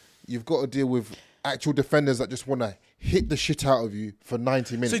VAR. You've got to deal with actual defenders that just want to hit the shit out of you for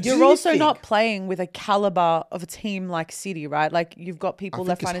 90 minutes. do You're you also think- not playing with a caliber of a team like City, right? Like, you've got people I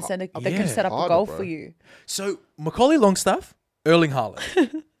left, think right, and it's centre hard- that Yeah. can set up a harder, goal bro. for you. So Macaulay Longstaff, Erling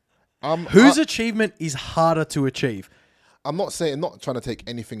Haaland. I'm, Whose achievement is harder to achieve? I'm not trying to take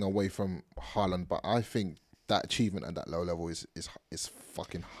anything away from Haaland, but I think that achievement at that low level is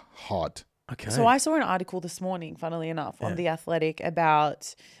fucking hard. Okay. So I saw an article this morning, funnily enough, on The Athletic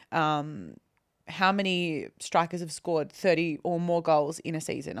about how many strikers have scored 30 or more goals in a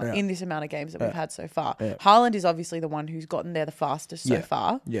season in this amount of games that we've had so far. Haaland is obviously the one who's gotten there the fastest so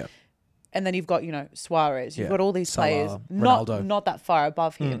far. Yeah. And then you've got, Suarez. You've got all these Salah, players Ronaldo. not that far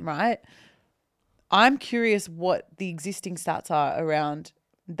above him, right? I'm curious what the existing stats are around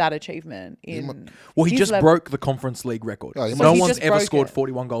that achievement. Well, he just broke the Conference League record. Oh, no he one's just ever broke scored it.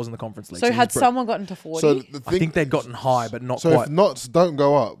 41 goals in the Conference League. So he had just broke- someone gotten to 40? So the I think they'd gotten high, but not so quite. if Knots don't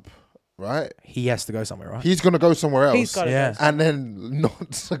go up, right, He has to go somewhere, right? he's going to go somewhere else. He's got to Yeah. go. And then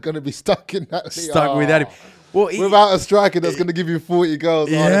Knots are going to be stuck in that league. Stuck without him. Well, Without a striker that's going to give you 40 goals.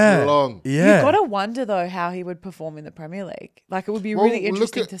 Oh, that's long. Yeah. You've got to wonder, though, how he would perform in the Premier League. Like, it would be really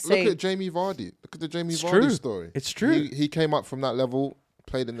interesting to see. Look at Jamie Vardy. Look at the Jamie It's Vardy true. story. It's true. He came up from that level,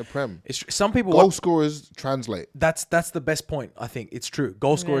 played in the Prem. Some people Goal scorers translate. That's the best point. I think it's true.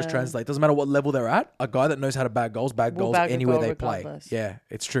 Goal scorers Yeah. translate. Doesn't matter what level they're at. A guy that knows how to bag goals Will goals bag a anywhere goal they play. regardless. Yeah,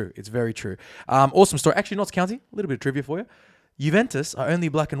 it's true. It's very true. Awesome story. Actually, Notts County. A little bit of trivia for you. Juventus are only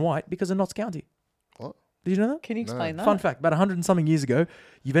black and white because of Notts County. What? Did you know that? Can you explain that? Fun fact: about 100 and something years ago,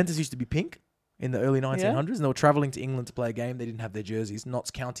 Juventus used to be pink in the early 1900s, and they were traveling to England to play a game. They didn't have their jerseys. Notts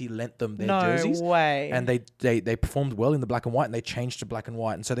County lent them their jerseys. No way. And they performed well in the black and white, and they changed to black and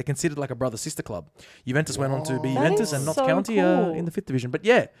white, and so they're considered like a brother-sister club. Juventus went on to be That Juventus, is and Notts so County cool. in the 5th division. But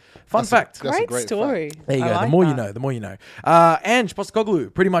yeah, fun fact. That's a Great great story. There you I go. like The more you that. know, the more you know. Ange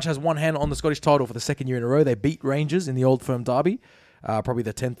Postecoglou pretty much has one hand on the Scottish title for the second year in a row. They beat Rangers in the Old Firm derby. Probably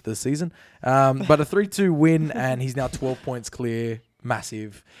the 10th of the season. But a 3-2 win, and he's now 12 points clear.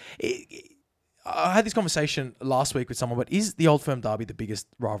 Massive. I had this conversation last week with someone, but is the Old Firm derby the biggest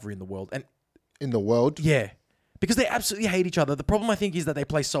rivalry in the world? And In the world? yeah, because they absolutely hate each other. The problem, I think, is that they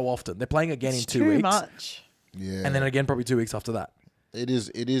play so often. They're playing again in 2 too weeks. much. Yeah. And then again probably 2 weeks after that. It is.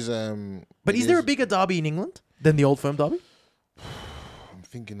 But is there a bigger derby in England than the Old Firm derby? I'm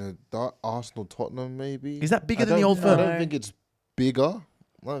thinking of Arsenal Tottenham maybe. Is that bigger I than the don't- Old Firm? I don't think it's bigger.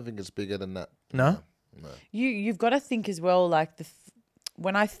 I don't think it's bigger than that. No? You've got to think as well, like,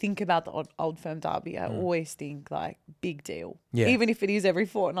 when I think about the Old Firm derby, I always think, like, big deal. Yeah. Even if it is every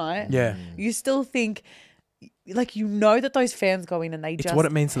fortnight. Yeah. You still think, like, that those fans go in and they It's just what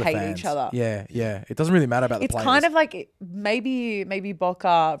it means to the hate fans. each other. Yeah, yeah. It doesn't really matter about the It's players. kind of like maybe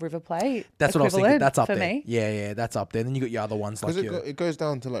Boca River Plate. That's what I was thinking. equivalent That's up for there. me. Yeah, that's up there. Then you got your other ones like Because it goes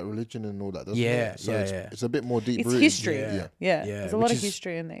down to like religion and all that, doesn't Yeah, it? So yeah, it's, yeah. it's a bit more deep It's rooted. history. Yeah. Yeah. Yeah, There's a which lot of is-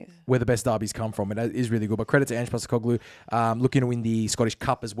 history in these. where the best derbies come from. It is really good. But credit to Ange Postecoglou, looking to win the Scottish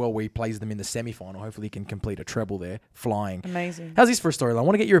Cup as well, where he plays them in the semi-final. Hopefully he can complete a treble there, flying. Amazing. How's this for a storyline? I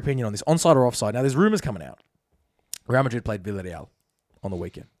want to get your opinion on this. Onside or offside? Now, there's rumours coming out. Real Madrid played Villarreal on the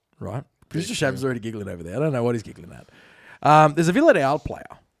weekend, right? Mr. Shab's already giggling over there. I don't know what he's giggling at. There's a Villarreal player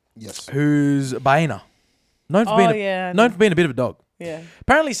Yes. who's Baena, known for being a bit of a dog. Yeah.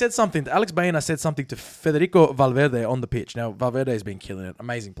 Apparently Alex Baena said something to Federico Valverde on the pitch. Now, Valverde has been killing it.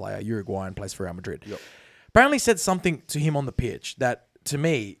 Amazing player. Uruguayan, plays for Real Madrid. Yep. Apparently said something to him on the pitch that, to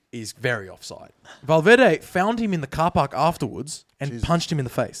me, is very offside. Valverde found him in the car park afterwards and punched him in the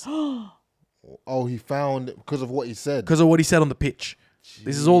face Oh, he found because of what he said. because of what he said on the pitch.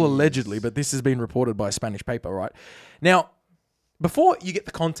 This is all allegedly, but this has been reported by a Spanish paper, right? Now, before you get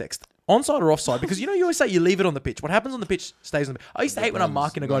the context, onside or offside, because you always say you leave it on the pitch. What happens on the pitch stays on the pitch. I used to hate when I'm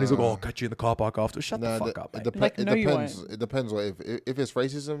marking a guy and he's like, "Oh, I'll catch you in the car park after." Shut the fuck up, mate. It No, you depends. won't. It depends. What if it's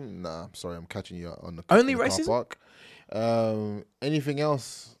racism? Nah, I'm sorry. I'm catching you on the Only in the racism? car park. Anything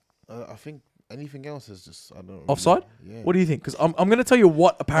else? I think anything else is just I don't know. Offside? Yeah. What do you think? Because I'm going to tell you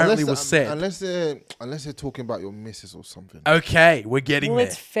what apparently was said. Unless they're talking about your missus or something. Okay, we're getting Well, there.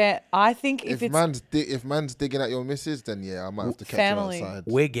 it's fair. I think if it's if man's digging at your missus, then yeah, I might have to catch Family. you outside.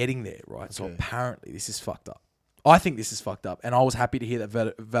 We're getting there, right? So Okay. apparently this is fucked up. I think this is fucked up. And I was happy to hear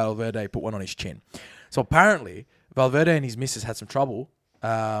that Valverde put one on his chin. So apparently Valverde and his missus had some trouble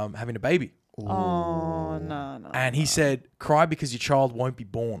having a baby. oh no. And he said, cry because your child won't be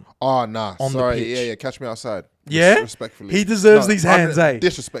born. Oh nah, On the sorry. pitch. Yeah, catch me outside. Yeah? Respectfully. He deserves these hands, eh?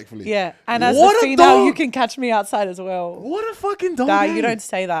 Disrespectfully. Yeah, and as What a a female, dog! you can catch me outside as well. What a fucking dog. Nah, eh? you don't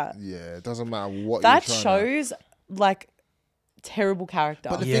say that. Yeah, it doesn't matter what. That you're trying to- shows like terrible character.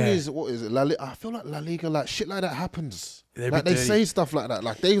 But the Yeah. thing is, what is it? I feel like La Liga, like shit like that happens. They're a Like bit they dirty. say stuff like that.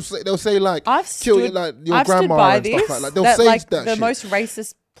 Like they'll say like I've kill stood, like your I've stood grandma by and this. stuff like that. They'll that, say like, that the shit. most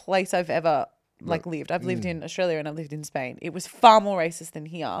racist place I've ever lived. I've lived in Australia and I've lived in Spain. It was far more racist than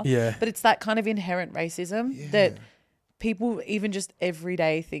here. Yeah. But it's that kind of inherent racism that people, even just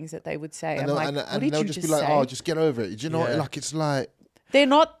everyday things that they would say. I'm like, what did they'll you just just be like, say? oh, just get over it. Do you know what? Yeah. Like it's like They're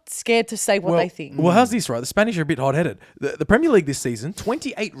not scared to say what they think. Well, how's this, right? The Spanish are a bit hot-headed. The Premier League this season,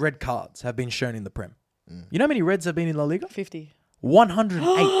 28 red cards have been shown in the Prem. You know how many reds have been in La Liga? 50.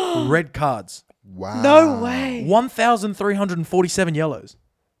 108 red cards. Wow. No way. 1,347 yellows.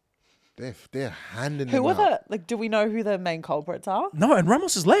 They're handing Who them were out. the, do we know who the main culprits are? No, and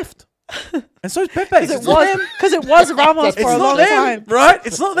Ramos has left. And so is Pepe. Because it was Ramos for a long time. Right?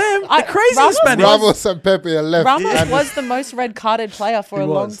 It's not them. They're crazy, the Ramos Spanish. Ramos and Pepe are left. Ramos was the most red carded player for He a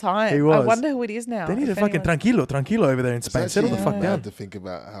long was. time. He was. I wonder who it is now. They need if a fucking anyone- tranquilo over there in Spain. Settle the fuck bad down. to think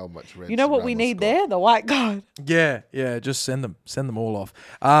about how much red. You know what we need there? The white card. Yeah, just send them all off.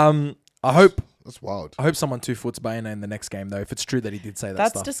 That's wild. I hope someone 2-foots Bayona in the next game though. If it's true that he did say that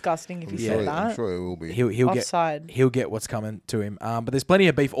That's stuff, disgusting if you I'm said that. I'm sure it will be. he'll get what's coming to him. But there's plenty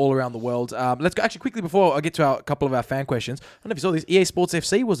of beef all around the world. Let's go actually quickly before I get to a couple of our fan questions. I don't know if you saw this. EA Sports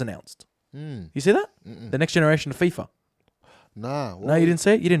FC was announced. You see that? The next generation of FIFA. Nah. No, you didn't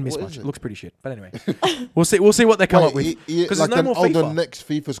see it. You didn't miss what much. is It it? looks pretty shit. But anyway, we'll see what they come up with. Because like there's no more the FIFA. next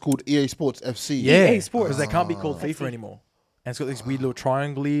FIFA's called EA Sports FC. Yeah, EA Sports. because they can't be called FIFA anymore. And it's got this weird little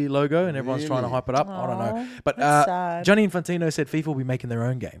triangle logo, and everyone's trying to Really? hype it up. I don't know. But that's sad. Johnny Infantino said FIFA will be making their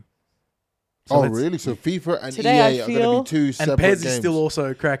own game. So Oh, let's- really? So FIFA and Today I EA are going feel- to be two And separate Pez games. is still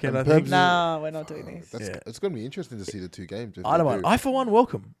also cracking, And I think. Pez- Nah, we're not doing this. It's going to be interesting to see the two games. if I don't they mind. do. I, for one,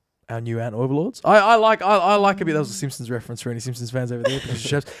 welcome our new Ant Overlords. I like a bit. That was a Simpsons reference for any Simpsons fans over there. Producer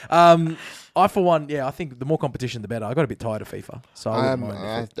chefs. I, for one, I think the more competition, the better. I got a bit tired of FIFA. So I wouldn't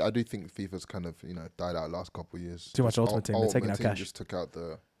mind if I do think FIFA's kind of died out last couple of years. Too much Ultimate Team. They're taking Ultimate our Team cash. just took out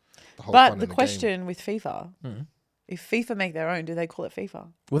the whole fun But in the game. question with FIFA, if FIFA make their own, do they call it FIFA?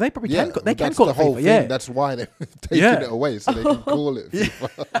 Well, they probably Yeah, can. They can that's call the it whole FIFA. thing. Yeah. That's why they're taking Yeah. it away so they can call it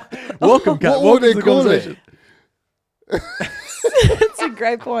FIFA. Welcome, Kat. What Welcome would they to the call conversation. It's a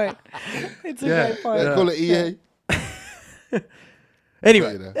great point. It's a great point. They call it EA.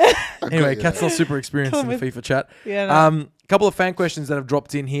 Anyway, Anyway, Kat's not super experienced in the FIFA chat. Yeah, no. Couple of fan questions that have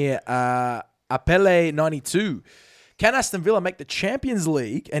dropped in here. Apele92. Can Aston Villa make the Champions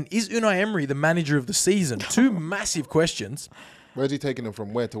League? And is Unai Emery the manager of the season? Two massive questions. Where's he taking them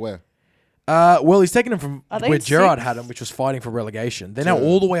from? Where to where? Well, he's taken them from Are they where in Gerrard sixth? had them, which was fighting for relegation. They're now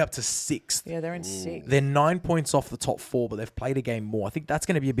all the way up to 6th. Yeah, they're in 6. They're 9 points off the top 4, but they've played a game more. I think that's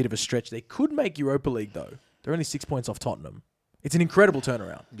going to be a bit of a stretch. They could make Europa League, though. They're only 6 points off Tottenham. It's an incredible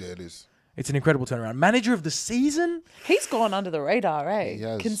turnaround. Yeah, it is. It's an incredible turnaround. Manager of the season? He's gone under the radar, eh? He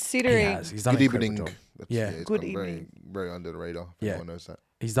has. Considering He's done Good an incredible evening. job. That's- Yeah. it's Good gone evening. Very, very under the radar. If Yeah. Everyone knows that.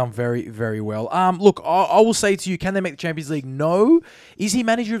 He's done very, very well. Look, I will say to you, can they make the Champions League? No. Is he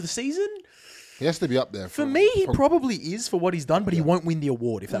manager of the season? He has to be up there. For me, he probably is for what he's done, but he won't win the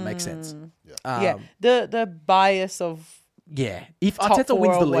award, if that makes sense. yeah, the bias of Yeah. If Top Arteta 4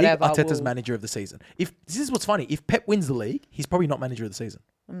 wins the or league, whatever Arteta's will- manager of the season. If this is what's funny, if Pep wins the league, he's probably not manager of the season.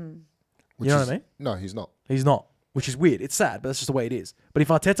 Which You know is- what I mean? No, he's not. He's not, which is weird. It's sad, but that's just the way it is. But if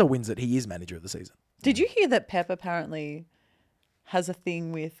Arteta wins it, he is manager of the season. Did you hear that Pep apparently has a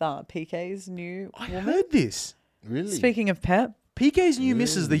thing with PK's new I woman? heard this. Really? Speaking of Pep, PK's new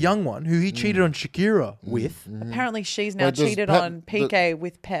missus, the young one, who he cheated on Shakira with apparently she's now Wait, does cheated Pep- on PK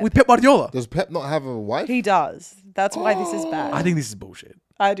with Pep. Pep Guardiola. Does Pep not have a wife? He does. That's why this is bad. I think this is bullshit.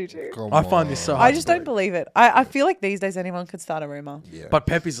 I do too. Come I find this so on. hard I to just don't believe. believe it. I feel like these days anyone could start a rumor. Yeah. But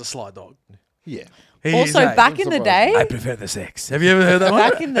Pep is a sly dog. yeah. He Also, is, hey, back in the day, I prefer the sex. Have you ever heard that one?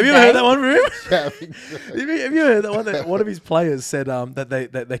 Back in the Have you ever heard day- that one from him? Yeah, I think so. Have you heard that one? That one of his players said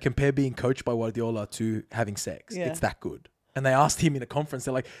that they compare being coached by Guardiola to having sex. Yeah. It's that good. And they asked him in a conference,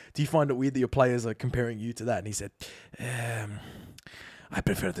 they're like, do you find it weird that your players are comparing you to that? And he said, I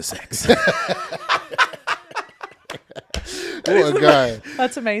prefer the sex. What a guy.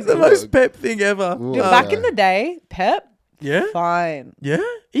 that's the amazing. most Pep thing ever. What Yeah, a back guy. in the day, Pep, Yeah? fine. Yeah?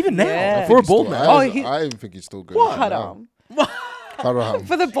 Even now. Yeah. For a He's bald still- man. Oh, I even think he's still good. Haram. Haram.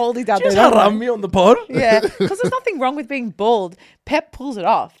 For the baldy dad. Just they don't haram know. me on the pod. Yeah, because there's nothing wrong with being bald. Pep pulls it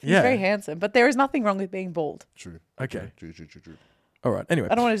off. He's Yeah. very handsome, but there is nothing wrong with being bald. True. Okay. True. All right. Anyway.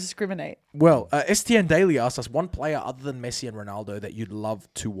 I don't want to discriminate. Well, STN Daily asked us one player other than Messi and Ronaldo that you'd love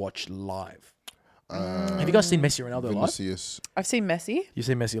to watch live. Have you guys seen Messi and Ronaldo live? Vinicius. I've seen Messi. You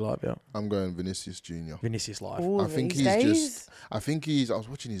seen Messi live, yeah? I'm going Vinicius Jr. Vinicius live. Ooh, I think these he's days. just. I was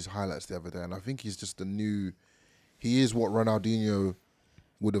watching his highlights the other day, and I think he's just the new. He is what Ronaldinho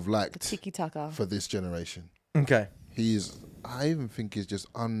would have liked Tiki taka. for this generation. Okay. I even think he's just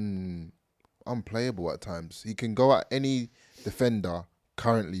unplayable at times. He can go at any defender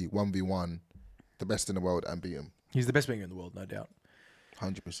currently 1v1, the best in the world, and beat him. He's the best winger in the world, no doubt.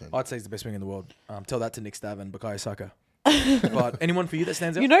 100%. I'd say he's the best winger in the world. Tell that to Nick Stav and Bukayo Saka. But anyone for you that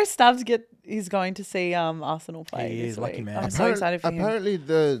stands out? You know, Stubbs is going to see Arsenal play. He this is, lucky week. man. I'm so excited for him. Apparently,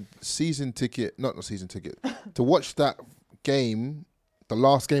 the season ticket, not the season ticket, to watch that game, the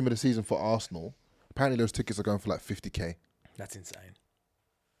last game of the season for Arsenal, apparently those tickets are going for like 50k. That's insane.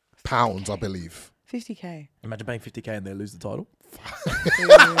 Pounds, I believe. 50k. Imagine paying 50k and they lose the title.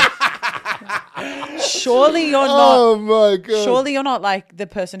 Surely you're Oh not. my god! Surely you're not like the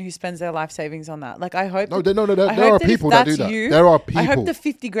person who spends their life savings on that. Like I hope. No, that- no, I there hope are that if people that do that's that. you, There are people. I hope the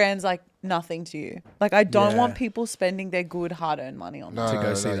 50 grand's like nothing to you. Like I don't Yeah. want people spending their good hard-earned money on No, that. to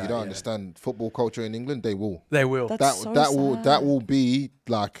go see you that, don't yeah. understand football culture in England. They will. They will. That's That so that sad. will be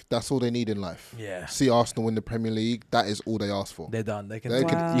like that's all they need in life. Yeah. See Arsenal win the Premier League. That is all they ask for. They're done. They can. They, you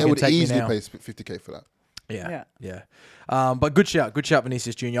could, can they would take me easily now. pay 50k for that. Yeah. But good shout,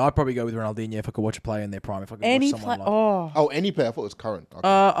 Vinicius Junior. I'd probably go with Ronaldinho if I could watch a player in their prime. If I could Any watch play. someone like. Oh, any player. I thought it was current.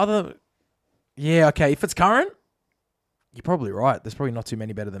 Okay. Okay. If it's current, you're probably right. There's probably not too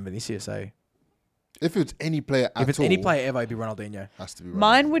many better than Vinicius. Eh? if it's any player at all. If it's any player ever, it'd be Ronaldinho. has to be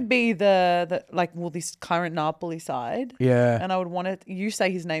Mine would be the this current Napoli side. Yeah. And I would want to. You say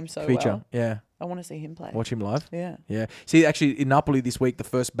his name so Feature. well. Yeah. I want to see him play. Watch him live. Yeah. Yeah. See, actually, in Napoli this week, the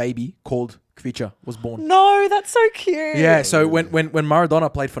first baby called Kvicha was born. No, that's so cute. Yeah. So when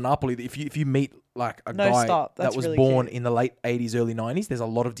Maradona played for Napoli, if you meet like a No, guy stop. that That's was really born cute. in the late 80s, early 90s, there's a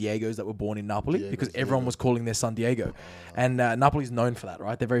lot of Diegos that were born in Napoli because everyone was calling their son Diego. And Napoli's known for that,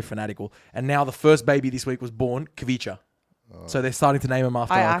 right? They're very fanatical. And now the first baby this week was born, Kvicha. So they're starting to name him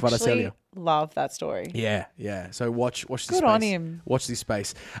after I Kvaratskhelia. actually love that story. Yeah, yeah. So watch this space. Good on him. Watch this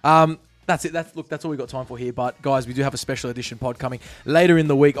space. That's it. That's all we got time for here. But guys, we do have a special edition pod coming later in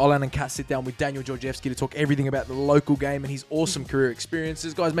the week. Olan and Kat sit down with Daniel Georgievsky to talk everything about the local game and his awesome career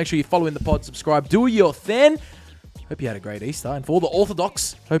experiences. Guys, make sure you follow in the pod, subscribe, do your thing. Hope you had a great Easter. And for all the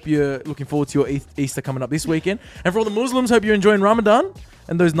Orthodox, hope you're looking forward to your Easter coming up this weekend. And for all the Muslims, hope you're enjoying Ramadan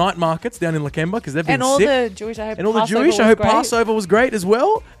and those night markets down in Lakemba because they've been And all sick. the Jewish, I hope And all the Passover Jewish, I was hope great. Passover was great as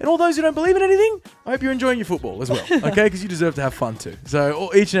well. And all those who don't believe in anything, I hope you're enjoying your football as well. Okay? Because you deserve to have fun too. So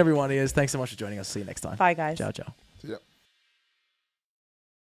each and every one of you, thanks so much for joining us. See you next time. Bye, guys. Ciao, ciao.